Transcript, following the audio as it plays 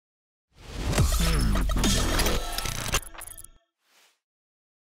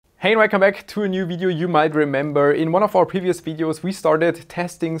Hey and welcome back to a new video. You might remember in one of our previous videos we started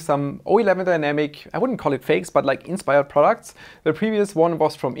testing some O11 dynamic, I wouldn't call it fakes, but like inspired products. The previous one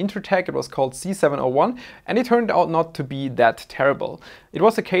was from Intertek, it was called C701, and it turned out not to be that terrible. It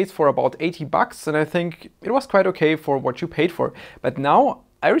was a case for about 80 bucks and I think it was quite okay for what you paid for. But now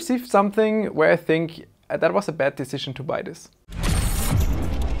I received something where I think that was a bad decision to buy this.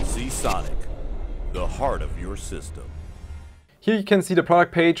 Seasonic, the heart of your system. Here you can see the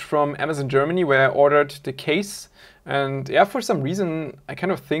product page from Amazon Germany where I ordered the case, and yeah, for some reason I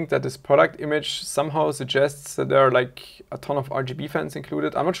kind of think that this product image somehow suggests that there are like a ton of RGB fans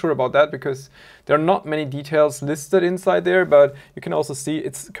included. I'm not sure about that because there are not many details listed inside there, but you can also see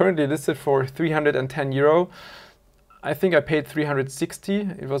it's currently listed for 310 euro. I think I paid 360,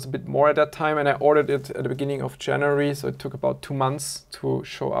 it was a bit more at that time, and I ordered it at the beginning of January, so it took about 2 months to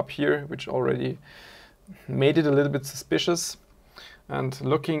show up here, which already made it a little bit suspicious. And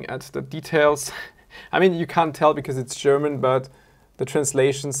looking at the details, I mean, you can't tell because it's German, but the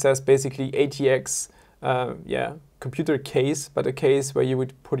translation says basically ATX, yeah, computer case, but a case where you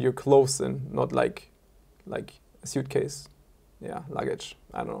would put your clothes in, not like a suitcase, yeah, luggage,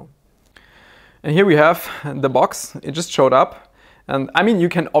 I don't know. And here we have the box, it just showed up. And I mean, you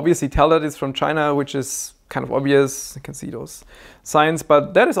can obviously tell that it's from China, which is kind of obvious, you can see those signs,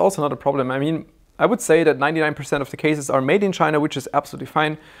 but that is also not a problem. I mean, I would say that 99% of the cases are made in China, which is absolutely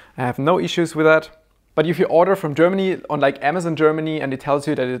fine. I have no issues with that. But if you order from Germany on like Amazon Germany and it tells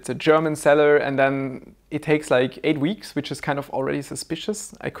you that it's a German seller and then it takes like 8 weeks, which is kind of already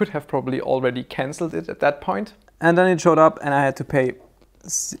suspicious. I could have probably already cancelled it at that point. And then it showed up and I had to pay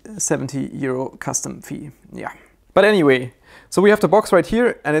 70 euro custom fee. Yeah. But anyway, so we have the box right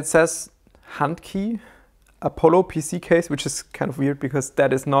here and it says Handkey Apollo PC case, which is kind of weird because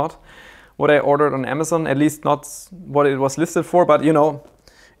that is not what I ordered on Amazon, at least not what it was listed for, but you know,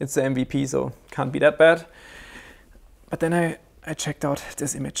 it's the MVP, so can't be that bad. But then I checked out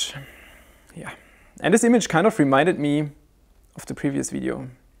this image. Yeah. And this image kind of reminded me of the previous video.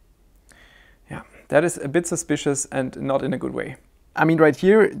 Yeah, that is a bit suspicious and not in a good way. I mean, right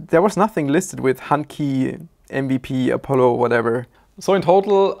here, there was nothing listed with Handkey, MVP, Apollo, whatever. So in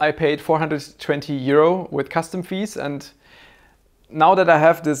total, I paid 420 euro with custom fees, and now that I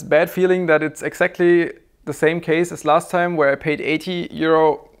have this bad feeling that it's exactly the same case as last time where I paid 80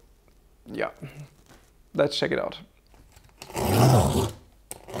 euro, yeah, let's check it out.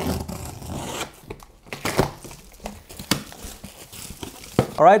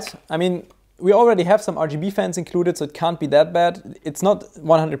 All right, I mean, we already have some RGB fans included, so it can't be that bad. It's not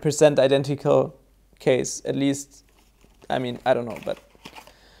 100% identical case, at least, I mean, I don't know, but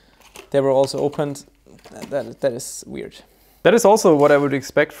they were also opened. That is weird. That is also what I would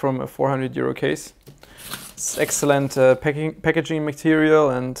expect from a 400 euro case. It's excellent packaging material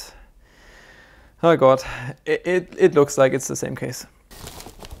and oh god, it looks like it's the same case.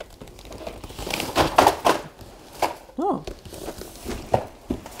 Oh.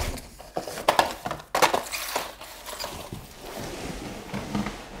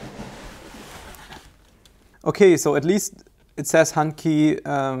 Okay, so at least it says Handkey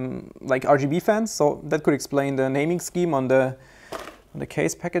like RGB fans, so that could explain the naming scheme on the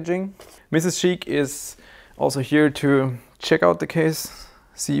case packaging. Mrs. Chic is also here to check out the case,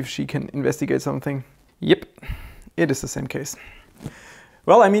 see if she can investigate something. Yep, it is the same case.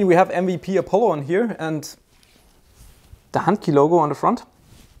 Well, I mean, we have MVP Apollo on here and the Handkey logo on the front.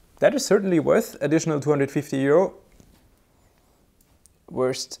 That is certainly worth additional 250 euro.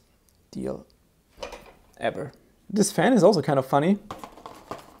 Worst deal ever. This fan is also kind of funny.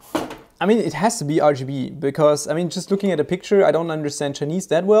 I mean, it has to be RGB because, I mean, just looking at the picture, I don't understand Chinese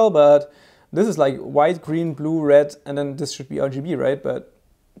that well, but this is like white, green, blue, red, and then this should be RGB, right? But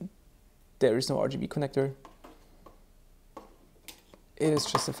there is no RGB connector. It is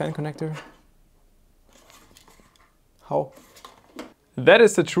just a fan connector. How? That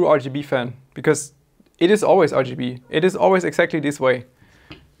is the true RGB fan because it is always RGB. It is always exactly this way.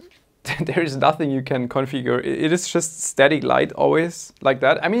 There is nothing you can configure. It is just static light always like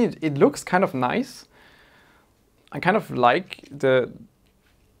that. I mean, it looks kind of nice. I kind of like the...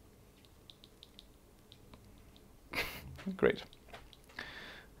 Great.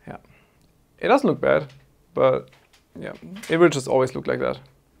 Yeah. It doesn't look bad, but yeah, it will just always look like that.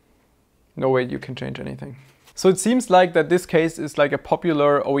 No way you can change anything. So it seems like that this case is like a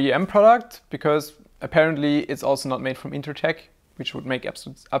popular OEM product because apparently it's also not made from Intertek, which would make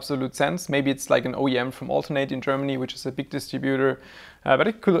absolute sense. Maybe it's like an OEM from Alternate in Germany, which is a big distributor, but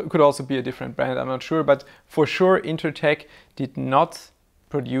it could also be a different brand, I'm not sure. But for sure, Intertek did not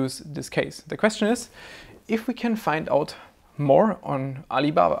produce this case. The question is, if we can find out more on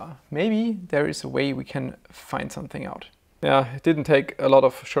Alibaba. Maybe there is a way we can find something out. Yeah, it didn't take a lot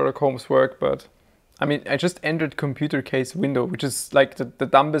of Sherlock Holmes work, but I mean, I just entered computer case window, which is like the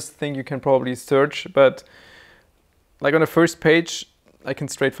dumbest thing you can probably search, but like on the first page, I can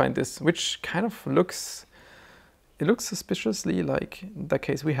straight find this, which kind of looks suspiciously like the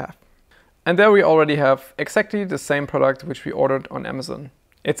case we have. And there we already have exactly the same product which we ordered on Amazon.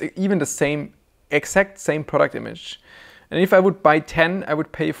 It's even the exact same product image. And if I would buy 10, I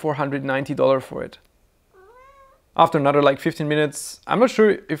would pay $490 for it. After another like 15 minutes, I'm not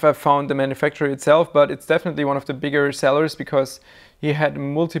sure if I found the manufacturer itself, but it's definitely one of the bigger sellers because he had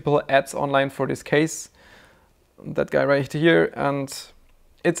multiple ads online for this case. That guy right here, and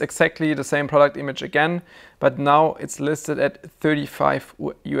it's exactly the same product image again, but now it's listed at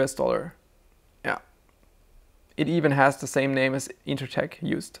 $35 US. Yeah. It even has the same name as Intertech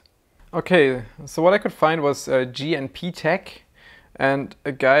used. Okay, so what I could find was GNP Tech and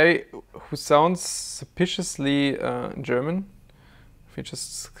a guy who sounds suspiciously German. If we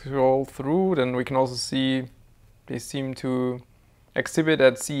just scroll through, then we can also see they seem to exhibit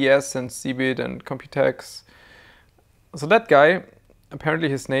at CES and CeBIT and Computex. So that guy, apparently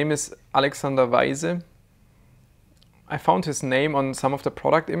his name is Alexander Weise. I found his name on some of the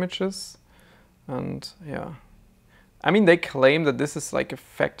product images, and yeah. I mean, they claim that this is like a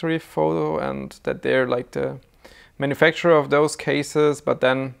factory photo and that they're like the manufacturer of those cases, but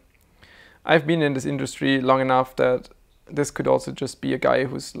then I've been in this industry long enough that this could also just be a guy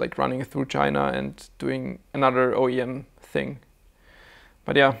who's like running through China and doing another OEM thing.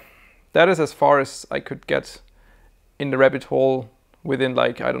 But yeah, that is as far as I could get in the rabbit hole within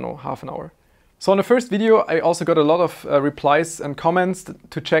like, I don't know, half an hour. So in the first video, I also got a lot of replies and comments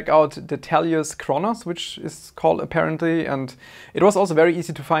to check out the Telius Chronos, which is called apparently. And it was also very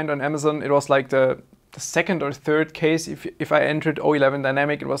easy to find on Amazon. It was like the second or third case. If I entered O11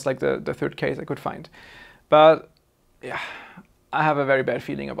 Dynamic, it was like the third case I could find. But yeah, I have a very bad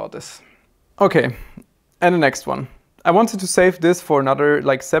feeling about this. Okay, and the next one. I wanted to save this for another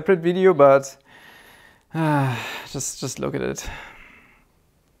like separate video, but just look at it.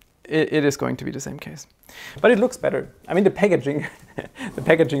 It is going to be the same case, but it looks better. I mean, the packaging, the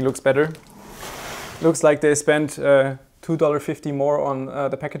packaging looks better. Looks like they spent $2.50 more on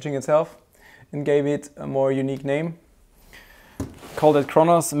the packaging itself and gave it a more unique name. Called it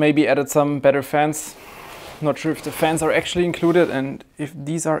Chronos, maybe added some better fans. Not sure if the fans are actually included and if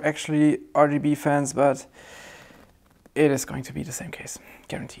these are actually RGB fans, but it is going to be the same case,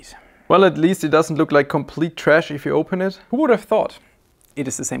 guaranteed. Well, at least it doesn't look like complete trash if you open it. Who would have thought? It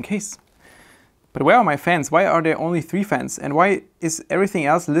is the same case. But where are my fans? Why are there only 3 fans? And why is everything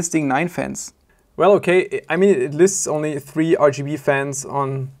else listing 9 fans? Well, okay, I mean, it lists only 3 RGB fans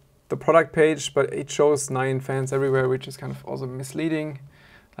on the product page, but it shows 9 fans everywhere, which is kind of also misleading.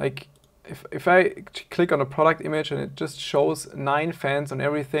 Like, if I click on a product image and it just shows 9 fans on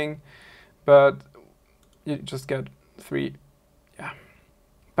everything, but you just get 3, yeah.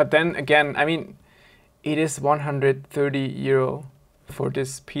 But then again, I mean, it is 130 euro for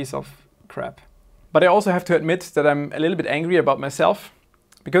this piece of crap. But I also have to admit that I'm a little bit angry about myself,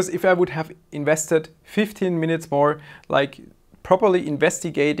 because if I would have invested 15 minutes more, like properly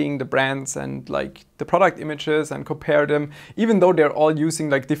investigating the brands and like the product images and compare them, even though they're all using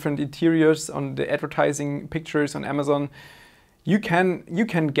like different interiors on the advertising pictures on Amazon, you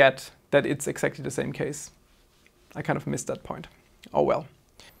can get that it's exactly the same case. I kind of missed that point. Oh well.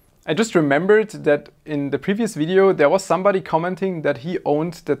 I just remembered that in the previous video there was somebody commenting that he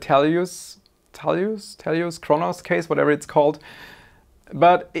owned the Telius Chronos case, whatever it's called.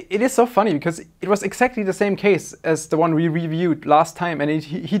 But it is so funny because it was exactly the same case as the one we reviewed last time, and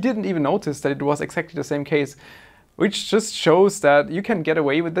he didn't even notice that it was exactly the same case, which just shows that you can get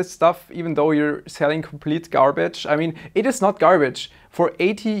away with this stuff even though you're selling complete garbage. I mean, it is not garbage. For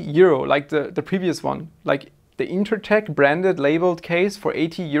 80 euro, like the previous one, like the Intertech branded labeled case for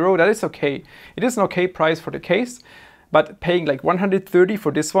 80 euro, that is okay. It is an okay price for the case, but paying like 130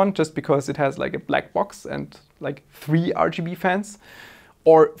 for this one just because it has like a black box and like 3 RGB fans,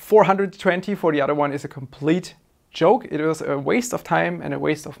 or 420 for the other one is a complete joke. It was a waste of time and a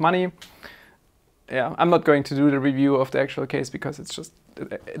waste of money. Yeah, I'm not going to do the review of the actual case because it's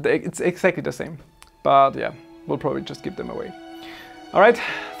exactly the same. But yeah, we'll probably just give them away. All right,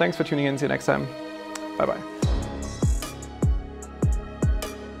 thanks for tuning in. See you next time. Bye-bye.